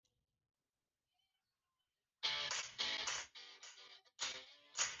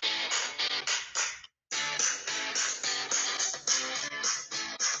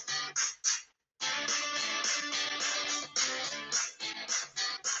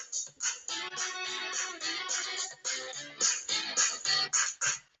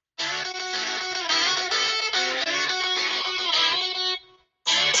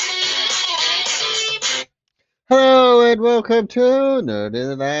and welcome to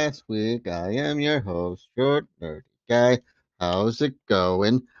Nerdy Last Week. I am your host, Short Nerdy Guy. How's it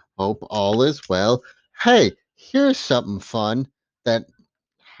going? Hope all is well. Hey, here's something fun that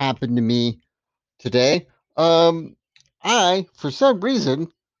happened to me today. Um, I, for some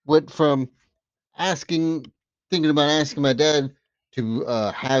reason, went from asking, thinking about asking my dad to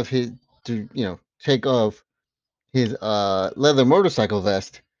have his, to, take off his leather motorcycle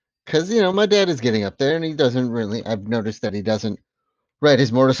vest. Because, my dad is getting up there and he doesn't really, I've noticed that he doesn't ride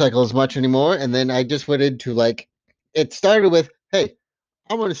his motorcycle as much anymore. And then I just went into like, it started with, hey,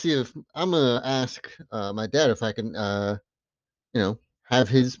 I want to see if I'm going to ask my dad if I can, you know, have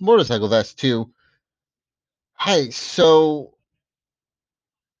his motorcycle vest too. Hey, so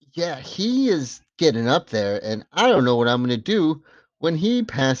yeah, he is getting up there and I don't know what I'm going to do when he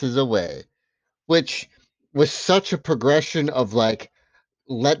passes away, which was such a progression of like,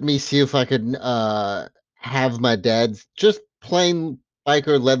 let me see if I could have my dad's just plain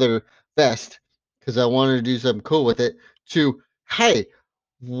biker leather vest because I wanted to do something cool with it. To hey,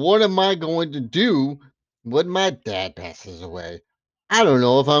 what am I going to do when my dad passes away? I don't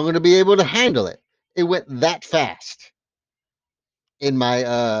know if I'm going to be able to handle it. It went that fast in my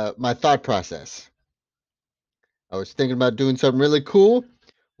thought process. I was thinking about doing something really cool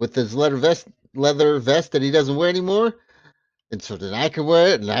with this leather vest that he doesn't wear anymore. And so then I can wear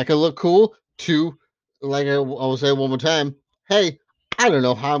it and I can look cool. To like I will say one more time, hey, I don't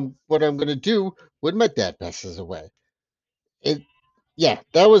know what I'm gonna do when my dad passes away. It yeah,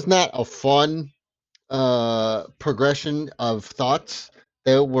 that was not a fun progression of thoughts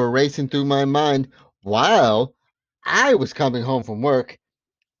that were racing through my mind while I was coming home from work.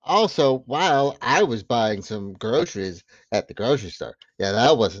 Also, while I was buying some groceries at the grocery store. Yeah,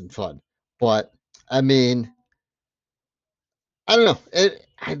 that wasn't fun. But I mean, I don't know.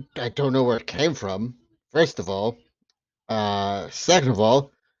 I don't know where it came from. First of all, second of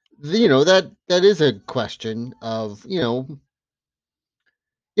all, that is a question of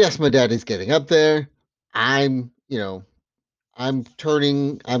yes, my dad is getting up there. I'm I'm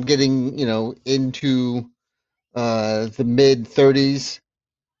getting into the mid 30s,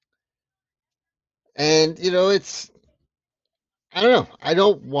 and it's I don't know. I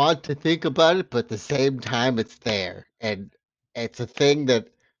don't want to think about it, but at the same time, it's there, and it's a thing that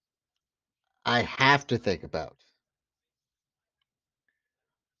I have to think about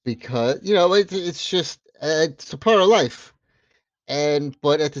because it's just it's a part of life. And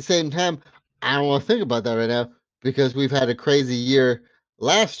but at the same time, I don't want to think about that right now because we've had a crazy year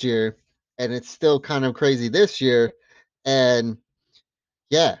last year, and it's still kind of crazy this year. And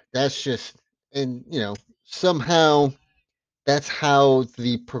yeah, that's just and somehow that's how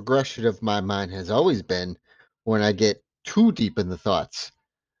the progression of my mind has always been when I get too deep in the thoughts.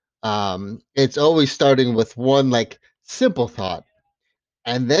 It's always starting with one like simple thought,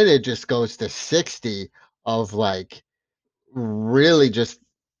 and then it just goes to 60 of like really just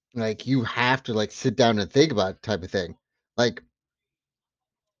like you have to like sit down and think about it type of thing. Like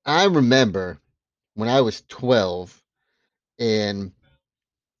I remember when I was 12 and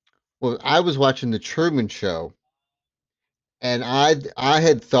well I was watching the Truman Show, and I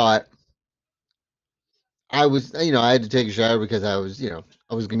had thought I was I had to take a shower because I was going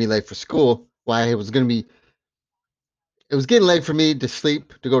to be late for school. Why it was going to be it was getting late for me to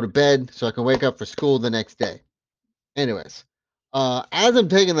sleep to go to bed so I can wake up for school the next day. Anyways, as I'm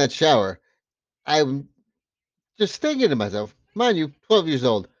taking that shower, I'm just thinking to myself, mind you, 12 years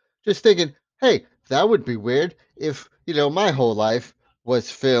old, just thinking, hey, that would be weird if, my whole life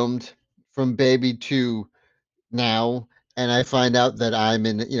was filmed from baby to now, and I find out that I'm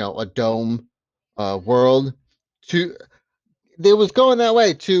in, a dome world. To It was going that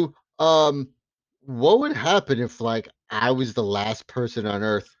way to, what would happen if, like, I was the last person on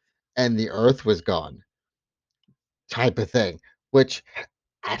Earth and the Earth was gone, type of thing, which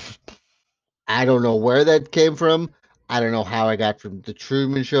I, I don't know where that came from. I don't know how I got from the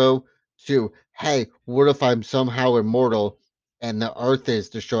Truman Show to, hey, what if I'm somehow immortal and the Earth is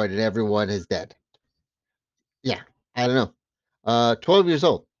destroyed and everyone is dead? Yeah, I don't know. 12 years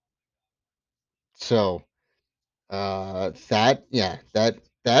old. So that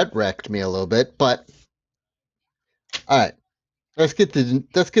wrecked me a little bit. But all right, let's get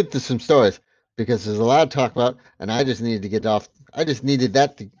to some stories because there's a lot to talk about, and I just needed to get off. I just needed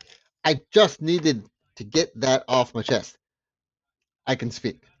to get that off my chest. I can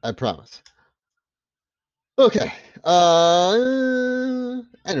speak. I promise. Okay.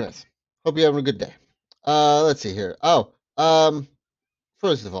 Anyways, hope you're having a good day. Let's see here. Oh,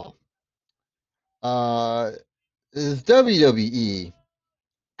 first of all, uh, is WWE.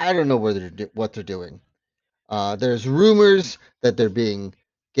 I don't know what they're doing. There's rumors that they're getting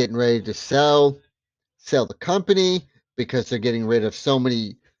ready to sell the company because they're getting rid of so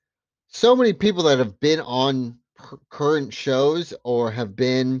many people that have been on current shows or have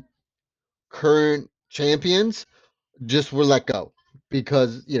been current champions just were let go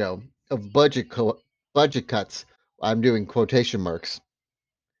because of budget cuts. I'm doing quotation marks.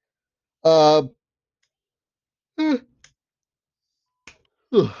 Uh,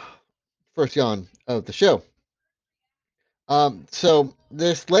 First yawn of the show. So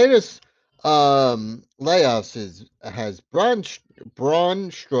this latest layoffs has Braun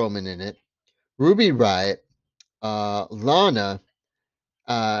Strowman in it, Ruby Riot, Lana,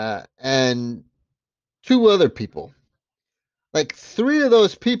 and two other people. Like three of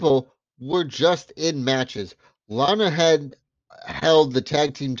those people were just in matches. Lana had held the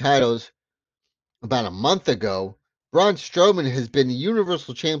tag team titles about a month ago. Braun Strowman has been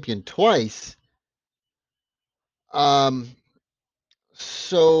Universal Champion twice. Um,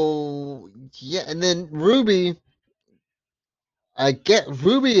 so yeah, and then Ruby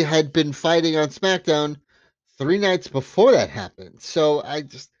had been fighting on SmackDown 3 nights before that happened. So I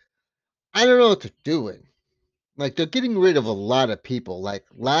don't know what they're doing. Like they're getting rid of a lot of people. Like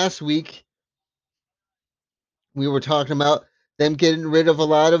last week we were talking about them getting rid of a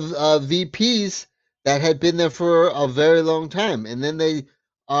lot of VPs that had been there for a very long time, and then they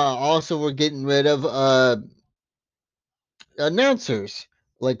also were getting rid of announcers,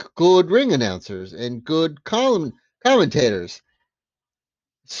 like good ring announcers and good commentators.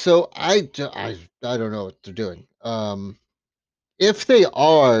 So I don't know what they're doing. If they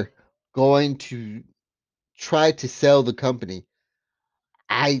are going to try to sell the company,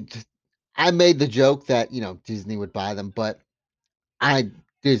 I I made the joke that Disney would buy them, but I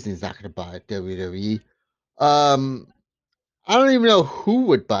Disney's not going to buy WWE. Um, I don't even know who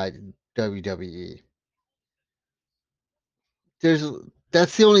would buy WWE. There's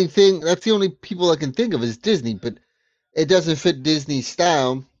that's the only thing. That's the only people I can think of is Disney, but it doesn't fit Disney's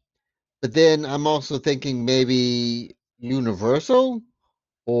style. But then I'm also thinking maybe Universal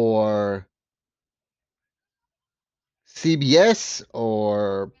or CBS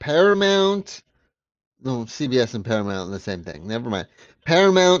or Paramount. No, CBS and Paramount are the same thing. Never mind.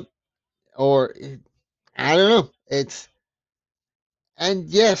 Paramount or I don't know. It's and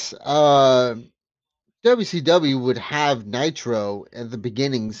yes, WCW would have Nitro at the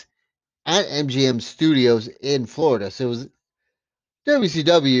beginnings at MGM Studios in Florida. So it was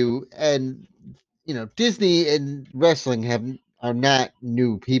WCW and Disney and wrestling are not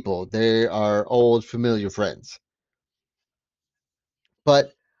new people. They are old familiar friends.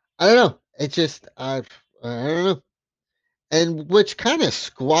 But I don't know. It's just I don't know. And which kind of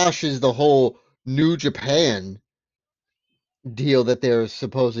squashes the whole New Japan deal that they're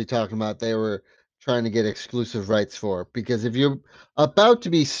supposedly talking about. They were trying to get exclusive rights for because if you're about to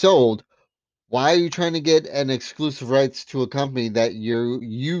be sold, why are you trying to get an exclusive rights to a company that you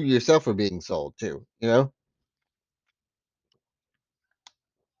yourself are being sold to?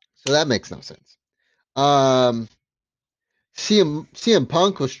 So that makes no sense. Um, CM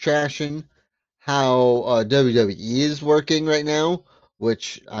Punk was trashing how WWE is working right now,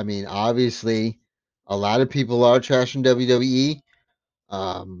 which I mean, obviously, a lot of people are trashing WWE.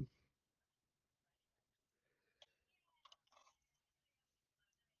 Um,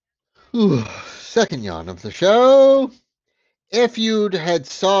 Second yawn of the show. If you'd had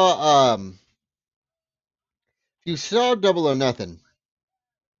saw if you saw Double or Nothing,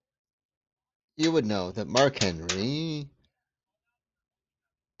 you would know that Mark Henry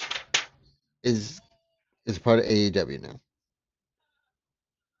is is part of AEW now,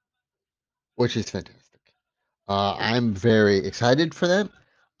 which is fantastic. I'm very excited for that.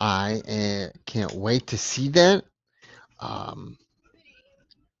 I can't wait to see that. Um,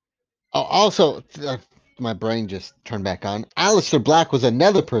 Also, my brain just turned back on. Aleister Black was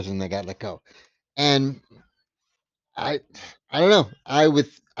another person that got let go, and I, I don't know. I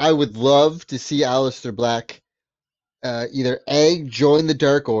would love to see Aleister Black either A, join the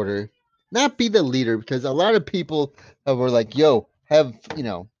Dark Order, not be the leader, because a lot of people were like, "Yo,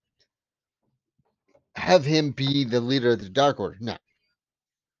 have him be the leader of the Dark Order." No,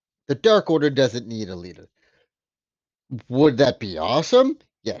 the Dark Order doesn't need a leader. Would that be awesome?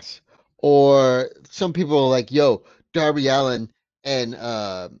 Yes. Or some people are like, "Yo, Darby Allen and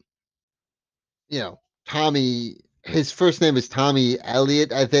Tommy. His first name is Tommy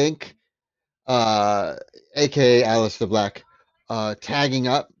Elliott, I think, uh, aka Aleister Black,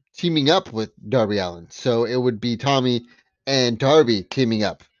 teaming up with Darby Allen. So it would be Tommy and Darby teaming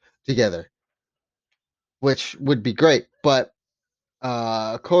up together, which would be great. But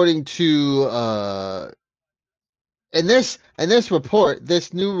according to and this report,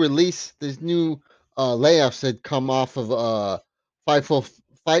 this new release, this new layoffs had come off of Fightful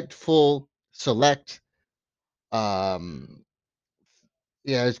Fightful Select. Um,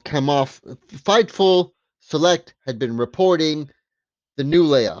 yeah, it's come off. Fightful Select had been reporting the new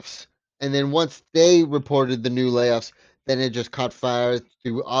layoffs, and then once they reported the new layoffs, then it just caught fire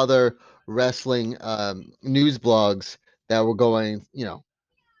through other wrestling news blogs that were going,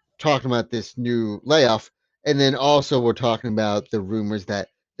 talking about this new layoff, and then also we're talking about the rumors that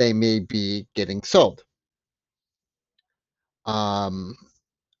they may be getting sold. Um,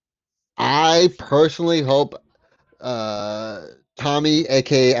 I personally hope uh, Tommy,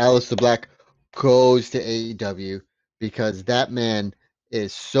 aka Alistair Black, goes to AEW because that man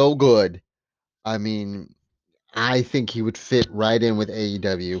is so good. I mean, I think he would fit right in with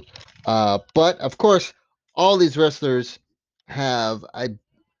AEW. But of course, all these wrestlers have,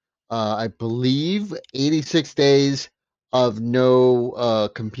 I believe, 86 days of no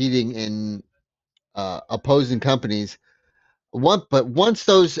competing in opposing companies. But once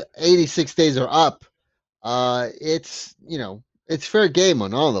those 86 days are up, it's fair game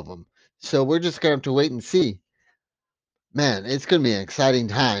on all of them. So we're just gonna have to wait and see. Man, it's gonna be an exciting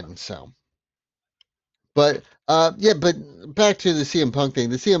time. So, but yeah, but back to the CM Punk thing.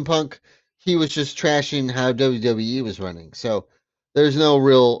 The CM Punk, he was just trashing how WWE was running. So there's no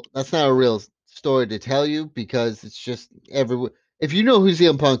real. That's not a real story to tell you because it's just every. If you know who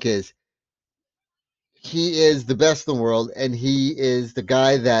CM Punk is, he is the best in the world, and he is the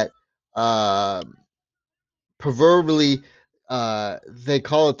guy that uh, proverbially they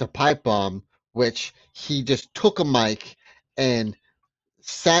call it the pipe bomb, which he just took a mic and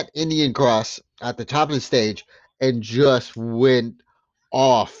sat Indian Cross at the top of the stage and just went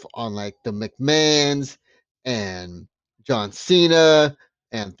off on like the McMahons and John Cena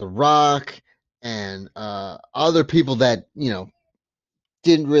and The Rock and other people that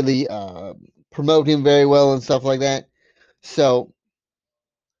didn't really promote him very well and stuff like that. So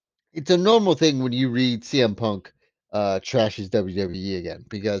it's a normal thing when you read CM Punk trashes WWE again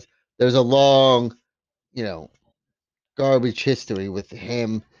because there's a long, you know, garbage history with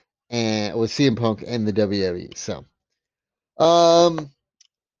him and with CM Punk and the WWE. So, um,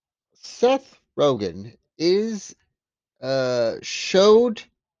 Seth Rogen is showed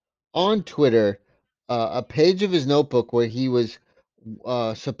on Twitter a page of his notebook where he was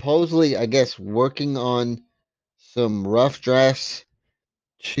supposedly, I guess, working on some rough drafts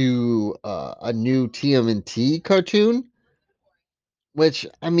to a new TMNT cartoon. Which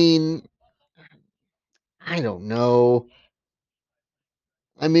I mean, I don't know.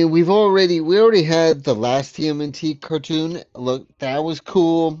 I mean, we already had the last TMNT cartoon. Look, that was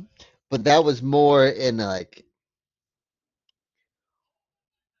cool, but that was more in like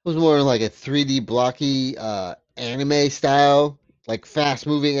a 3D blocky anime style, like fast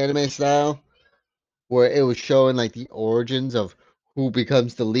moving anime style, where it was showing like the origins of who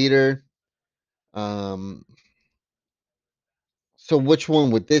becomes the leader. Um, so which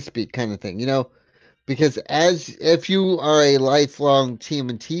one would this be, kind of thing, Because as if you are a lifelong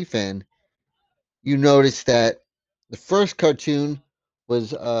TMNT fan, you notice that the first cartoon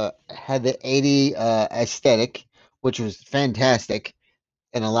was had the 80 aesthetic, which was fantastic,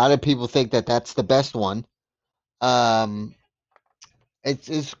 and a lot of people think that that's the best one. Um,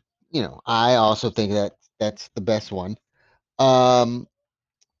 it's I also think that that's the best one. Um,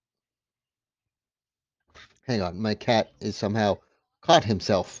 hang on, my cat is somehow caught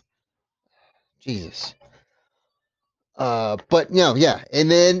himself. Jesus. But no, yeah,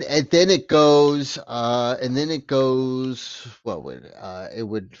 and then it goes. What would it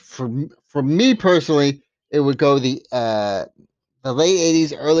would for me personally, it would go the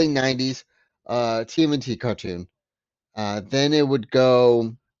late '80s, early '90s TMNT cartoon. Then it would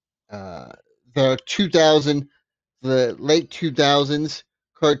go uh the 2000, the late 2000s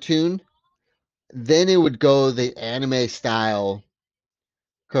cartoon. Then it would go the anime style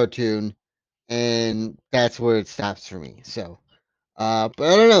cartoon, and that's where it stops for me. So. But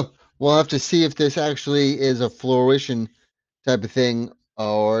I don't know. We'll have to see if this actually is a flourishing type of thing,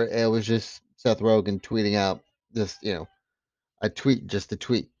 or it was just Seth Rogen tweeting out just a tweet, just a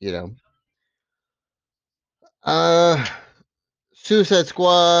tweet. Uh, Suicide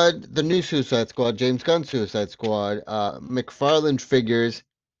Squad, the new Suicide Squad, James Gunn Suicide Squad. McFarlane figures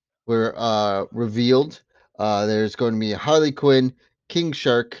were revealed. There's going to be Harley Quinn, King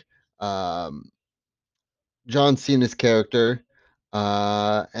Shark, um, John Cena's character,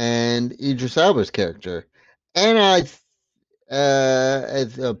 and Idris Elba's character, and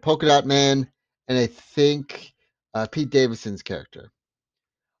as Polka Dot Man, and I think Pete Davidson's character.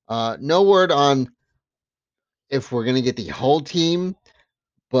 No word on if we're gonna get the whole team,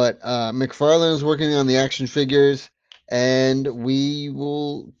 but McFarlane is working on the action figures, and we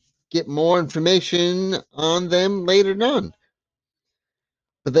will get more information on them later on.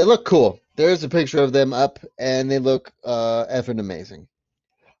 But they look cool. There's a picture of them up, and they look effing amazing.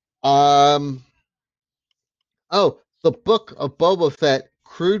 Um, oh, the Book of Boba Fett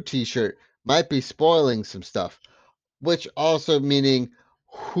crew T-shirt might be spoiling some stuff, which also meaning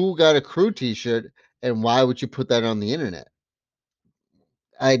who got a crew T-shirt and why would you put that on the internet?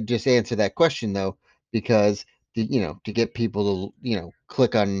 I'd just answer that question though, because to get people to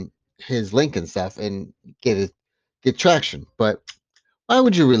click on his link and stuff and get traction. But why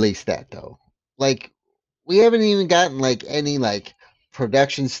would you release that though? Like, we haven't even gotten like any like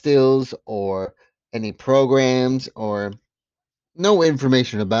production stills or any programs or no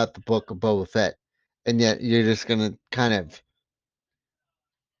information about the Book of Boba Fett, and yet you're just gonna kind of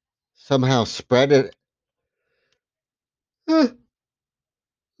somehow spread it.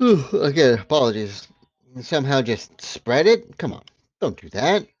 Again, apologies. Somehow just spread it. Come on, don't do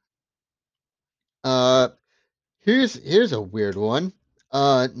that. Uh, here's a weird one.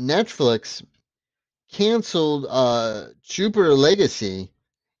 Netflix canceled Jupiter Legacy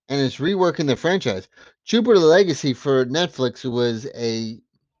and is reworking the franchise. Jupiter Legacy for Netflix was I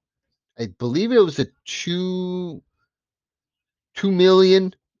believe it was a 2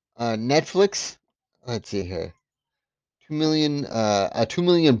 million Netflix. Let's see here, 2 million a 2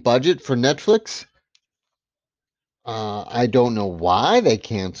 million budget for Netflix. I don't know why they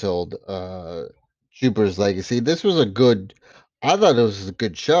canceled Jupiter's Legacy. This was a good. I thought it was a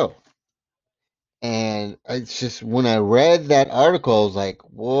good show. And it's just when I read that article, I was like,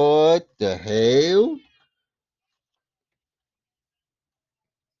 "What the hell?"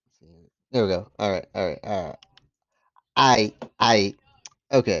 There we go. All right, all right, all right. I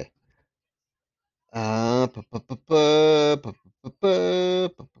okay. Pa- pa- pa- pa- pa- pa- pa- pa-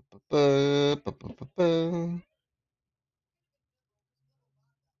 pa- pa- pa- pa- pa- pa.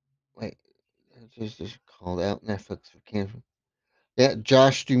 Wait, just called out Netflix for cancel. Yeah,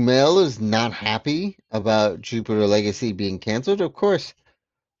 Josh Duhamel is not happy about Jupiter Legacy being canceled. Of course,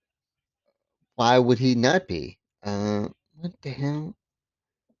 why would he not be? What the hell?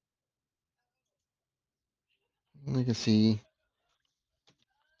 Legacy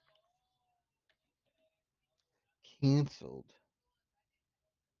canceled.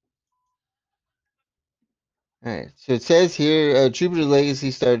 All right. So it says here, Jupiter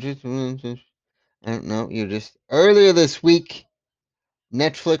Legacy started. I don't know. You're just earlier this week.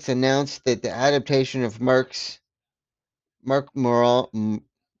 Netflix announced that the adaptation of Miller's superhero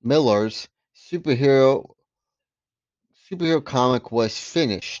comic was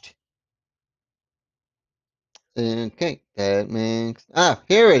finished. Okay, that makes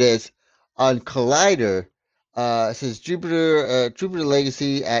here it is on Collider. It says Jupiter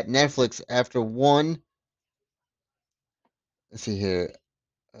Legacy at Netflix after one. Let's see here.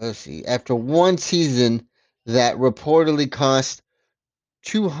 Let's see. After one season that reportedly cost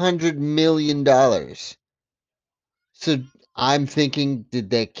 $200 million. So I'm thinking,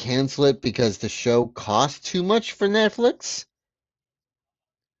 did they cancel it because the show cost too much for Netflix?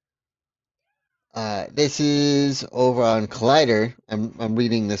 This is over on Collider. I'm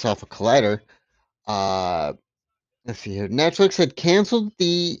reading this off of Collider. Uh, let's see here. Netflix had canceled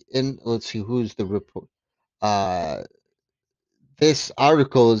and let's see who's the report. Uh, this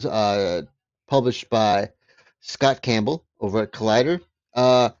article is published by Scott Campbell over at Collider.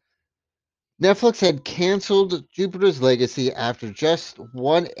 Netflix had canceled Jupiter's Legacy after just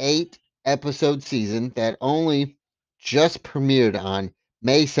one 8 episode season that only just premiered on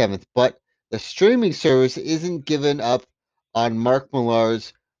May 7th, but the streaming service isn't given up on Mark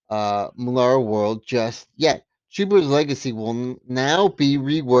Millar's Millar World just yet. Jupiter's Legacy will now be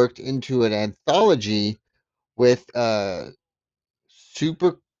reworked into an anthology with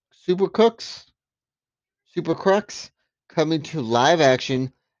Super Super Cooks Super Crux coming to live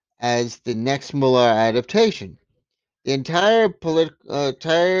action as the next Muller adaptation. The entire predictable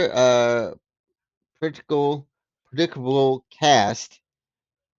cast.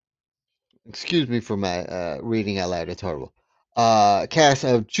 Excuse me for my reading out loud. It's horrible. Cast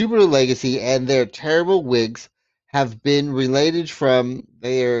of Jupiter Legacy and their terrible wigs have been related from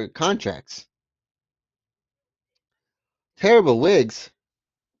their contracts. Terrible wigs.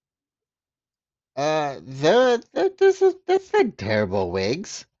 That's not terrible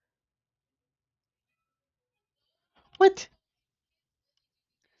wigs. What?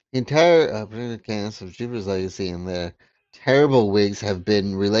 The entire cast of Jupiter's Legacy and their terrible wigs have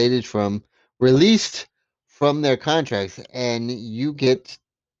been released from their contracts, and you get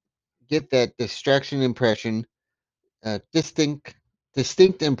that distraction impression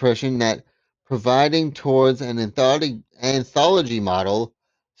distinct impression that providing towards an anthology model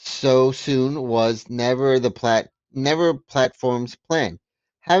so soon was never platform's plan.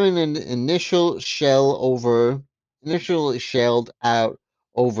 Having an initially shelled out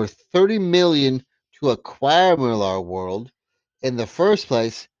over 30 million to acquire Millar World in the first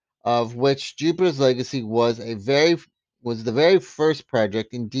place, of which Jupiter's Legacy was the very first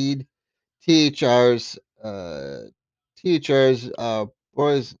project. Indeed, THR's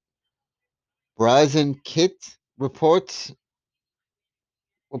THR's Brazen Kit reports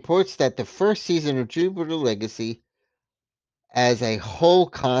that the first season of Jupiter Legacy as a whole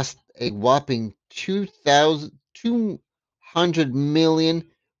cost a whopping 200 million,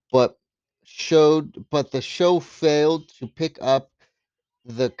 but the show failed to pick up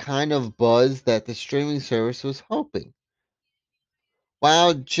the kind of buzz that the streaming service was hoping.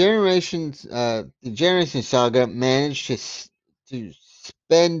 While the Generation Saga managed to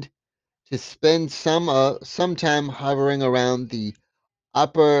spend some time hovering around the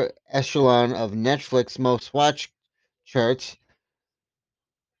upper echelon of Netflix most watched charts,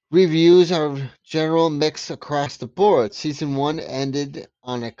 reviews are general mix across the board. Season 1 ended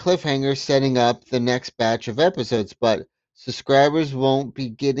on a cliffhanger setting up the next batch of episodes, but subscribers won't be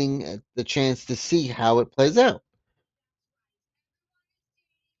getting the chance to see how it plays out.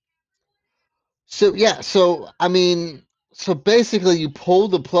 So yeah, so basically you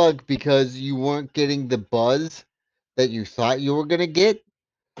pulled the plug because you weren't getting the buzz that you thought you were gonna get.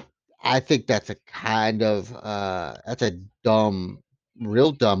 I think that's a that's a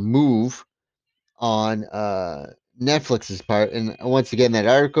real dumb move on Netflix's part. And once again, that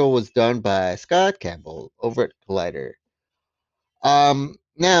article was done by Scott Campbell over at Collider.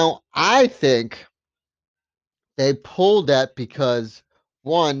 Now I think they pulled that because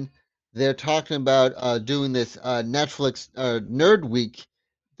one, they're talking about doing this Netflix Nerd Week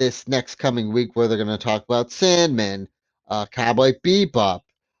this next coming week, where they're going to talk about Sandman, Cowboy Bebop.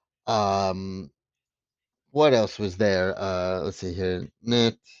 Um, what else was there? Let's see here.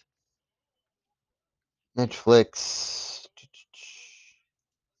 Netflix,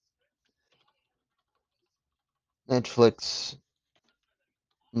 Netflix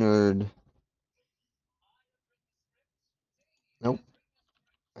Nerd. Nope.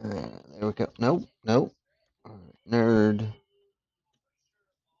 There we go. Nope. Nope. Nerd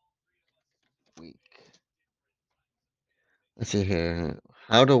Week. Let's see here.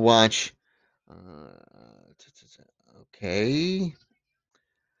 How to watch. Okay.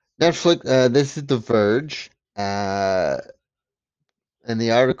 Netflix. This is The Verge. And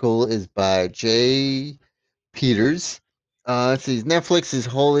the article is by Jay Peters. It says Netflix is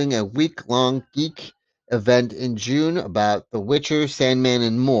holding a week-long geek event in June about The Witcher, Sandman,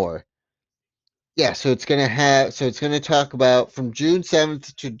 and more. Yeah, so it's gonna talk about from June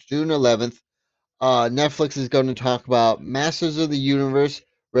 7th to June 11th. Netflix is going to talk about Masters of the Universe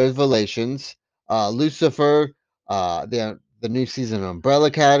Revelations, Lucifer, the new season of Umbrella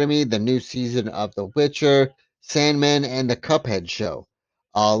Academy, the new season of The Witcher, Sandman, and the Cuphead show,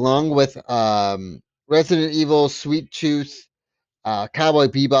 along with Resident Evil, Sweet Tooth, Cowboy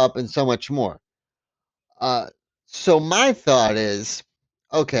Bebop, and so much more. Uh, so my thought is,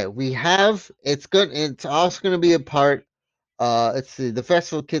 okay, we have it's good. It's also going to be a part. Let's see, the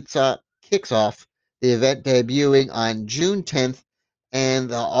festival kicks off the event debuting on June 10th, and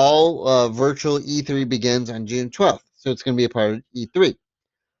the all virtual E3 begins on June 12th. So it's going to be a part of E3.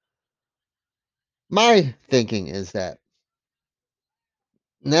 My thinking is that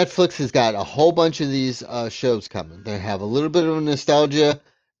Netflix has got a whole bunch of these shows coming. They have a little bit of nostalgia.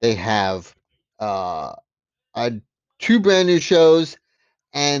 They have uh, two brand new shows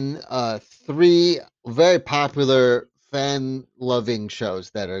and three very popular fan loving shows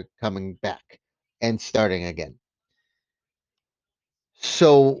that are coming back and starting again.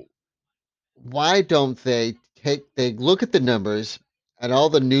 So why don't they look at the numbers and all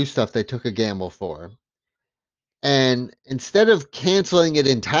the new stuff they took a gamble for, and instead of canceling it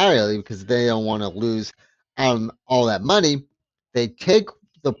entirely because they don't want to lose all that money, they take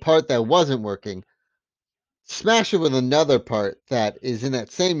the part that wasn't working, smash it with another part that is in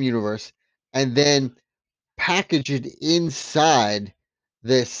that same universe, and then package it inside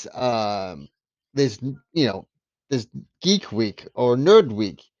this this this geek week or nerd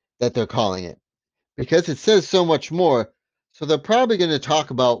week that they're calling it, because it says so much more. So they're probably going to talk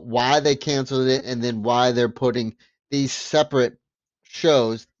about why they canceled it and then why they're putting these separate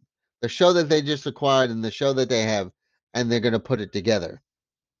shows, the show that they just acquired and the show that they have, and they're going to put it together,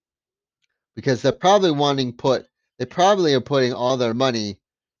 because they probably are putting all their money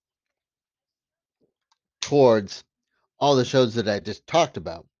towards all the shows that I just talked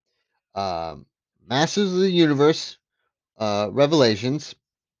about. Um, Masters of the Universe, Revelations,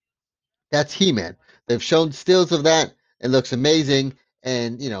 that's He-Man. They've shown stills of that. It looks amazing,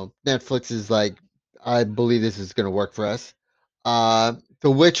 and Netflix is like, I believe this is going to work for us.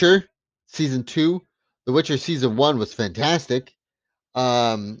 The Witcher season two, The Witcher season one was fantastic.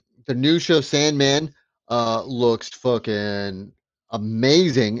 The new show Sandman looks fucking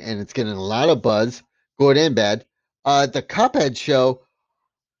amazing, and it's getting a lot of buzz, good and bad. The Cuphead show,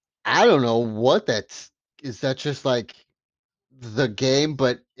 I don't know what that's. Is that just like the game,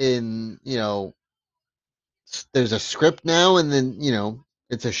 but in there's a script now, and then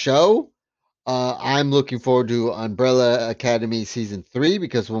it's a show. I'm looking forward to Umbrella Academy season three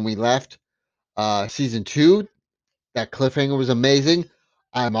because when we left season two, that cliffhanger was amazing.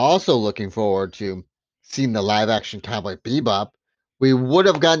 I'm also looking forward to seeing the live action Cowboy Bebop. We would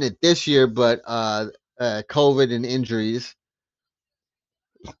have gotten it this year, but COVID and injuries.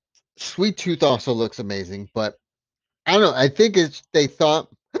 Sweet Tooth also looks amazing, but I don't know. I think it's they thought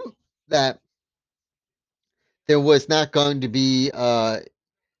that there was not going to be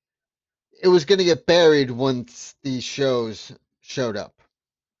it was going to get buried once these shows showed up.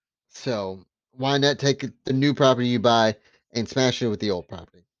 So why not take the new property you buy and smash it with the old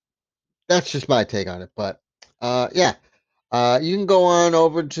property? That's just my take on it. But yeah, you can go on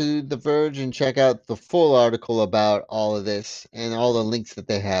over to The Verge and check out the full article about all of this and all the links that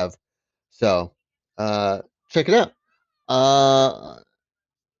they have. So uh, check it out. Uh,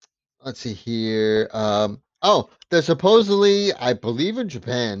 let's see here. Oh, they're supposedly, I believe in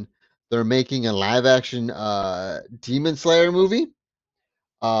Japan, they're making a live action Demon Slayer movie.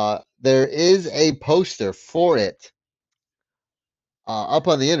 There is a poster for it up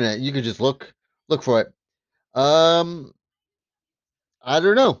on the internet. You can just look for it. Um, I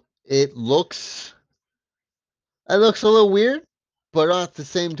don't know. It looks a little weird, but at the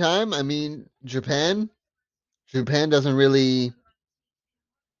same time, I mean, Japan doesn't really.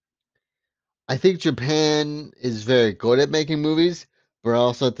 I think Japan is very good at making movies, but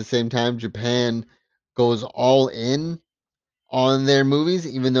also at the same time, Japan goes all in on their movies,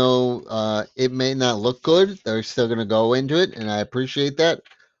 even though it may not look good. They're still going to go into it, and I appreciate that.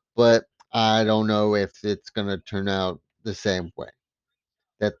 But I don't know if it's going to turn out the same way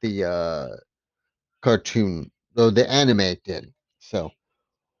that the cartoon, though the anime did. So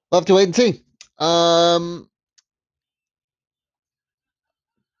we'll have to wait and see. Um,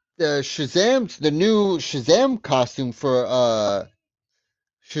 the new Shazam costume for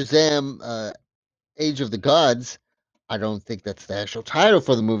Shazam Age of the Gods. I don't think that's the actual title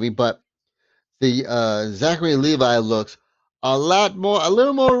for the movie, but the Zachary Levi looks a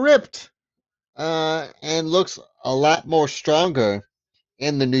little more ripped, and looks a lot more stronger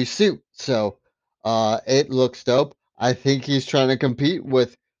in the new suit. So it looks dope. I think he's trying to compete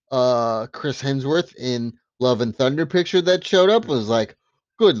with Chris Hemsworth in Love and Thunder picture that showed up. Was like,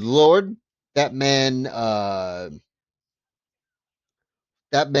 good lord, that man, that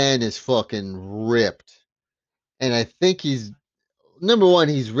man is fucking ripped. And I think he's number one,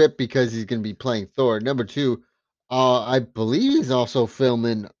 he's ripped because he's going to be playing Thor. Number two, I believe he's also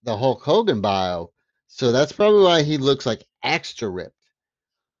filming the Hulk Hogan bio, so that's probably why he looks like extra ripped.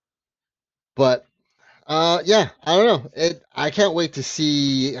 But yeah, I don't know. I can't wait to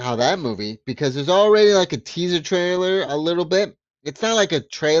see how that movie because there's already like a teaser trailer a little bit. It's not like a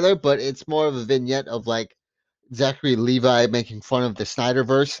trailer, but it's more of a vignette of like Zachary Levi making fun of the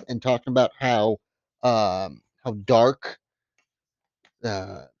Snyderverse and talking about how dark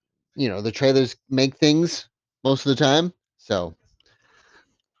uh, the trailers make things most of the time. So,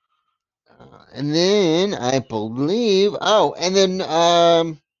 and then I believe, and then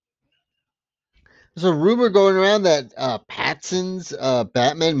there's a rumor going around that Patson's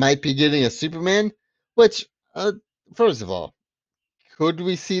Batman might be getting a Superman. Which, first of all, could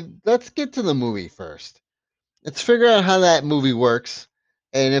we see? Let's get to the movie first. Let's figure out how that movie works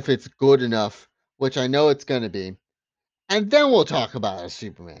and if it's good enough, which I know it's going to be. And then we'll talk about a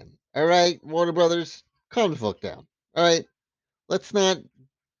Superman. All right, Warner Brothers, calm the fuck down. All right, let's not,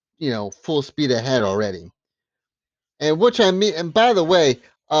 full speed ahead already. And which I mean, and by the way,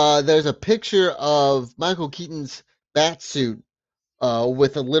 there's a picture of Michael Keaton's bat suit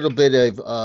with a little bit of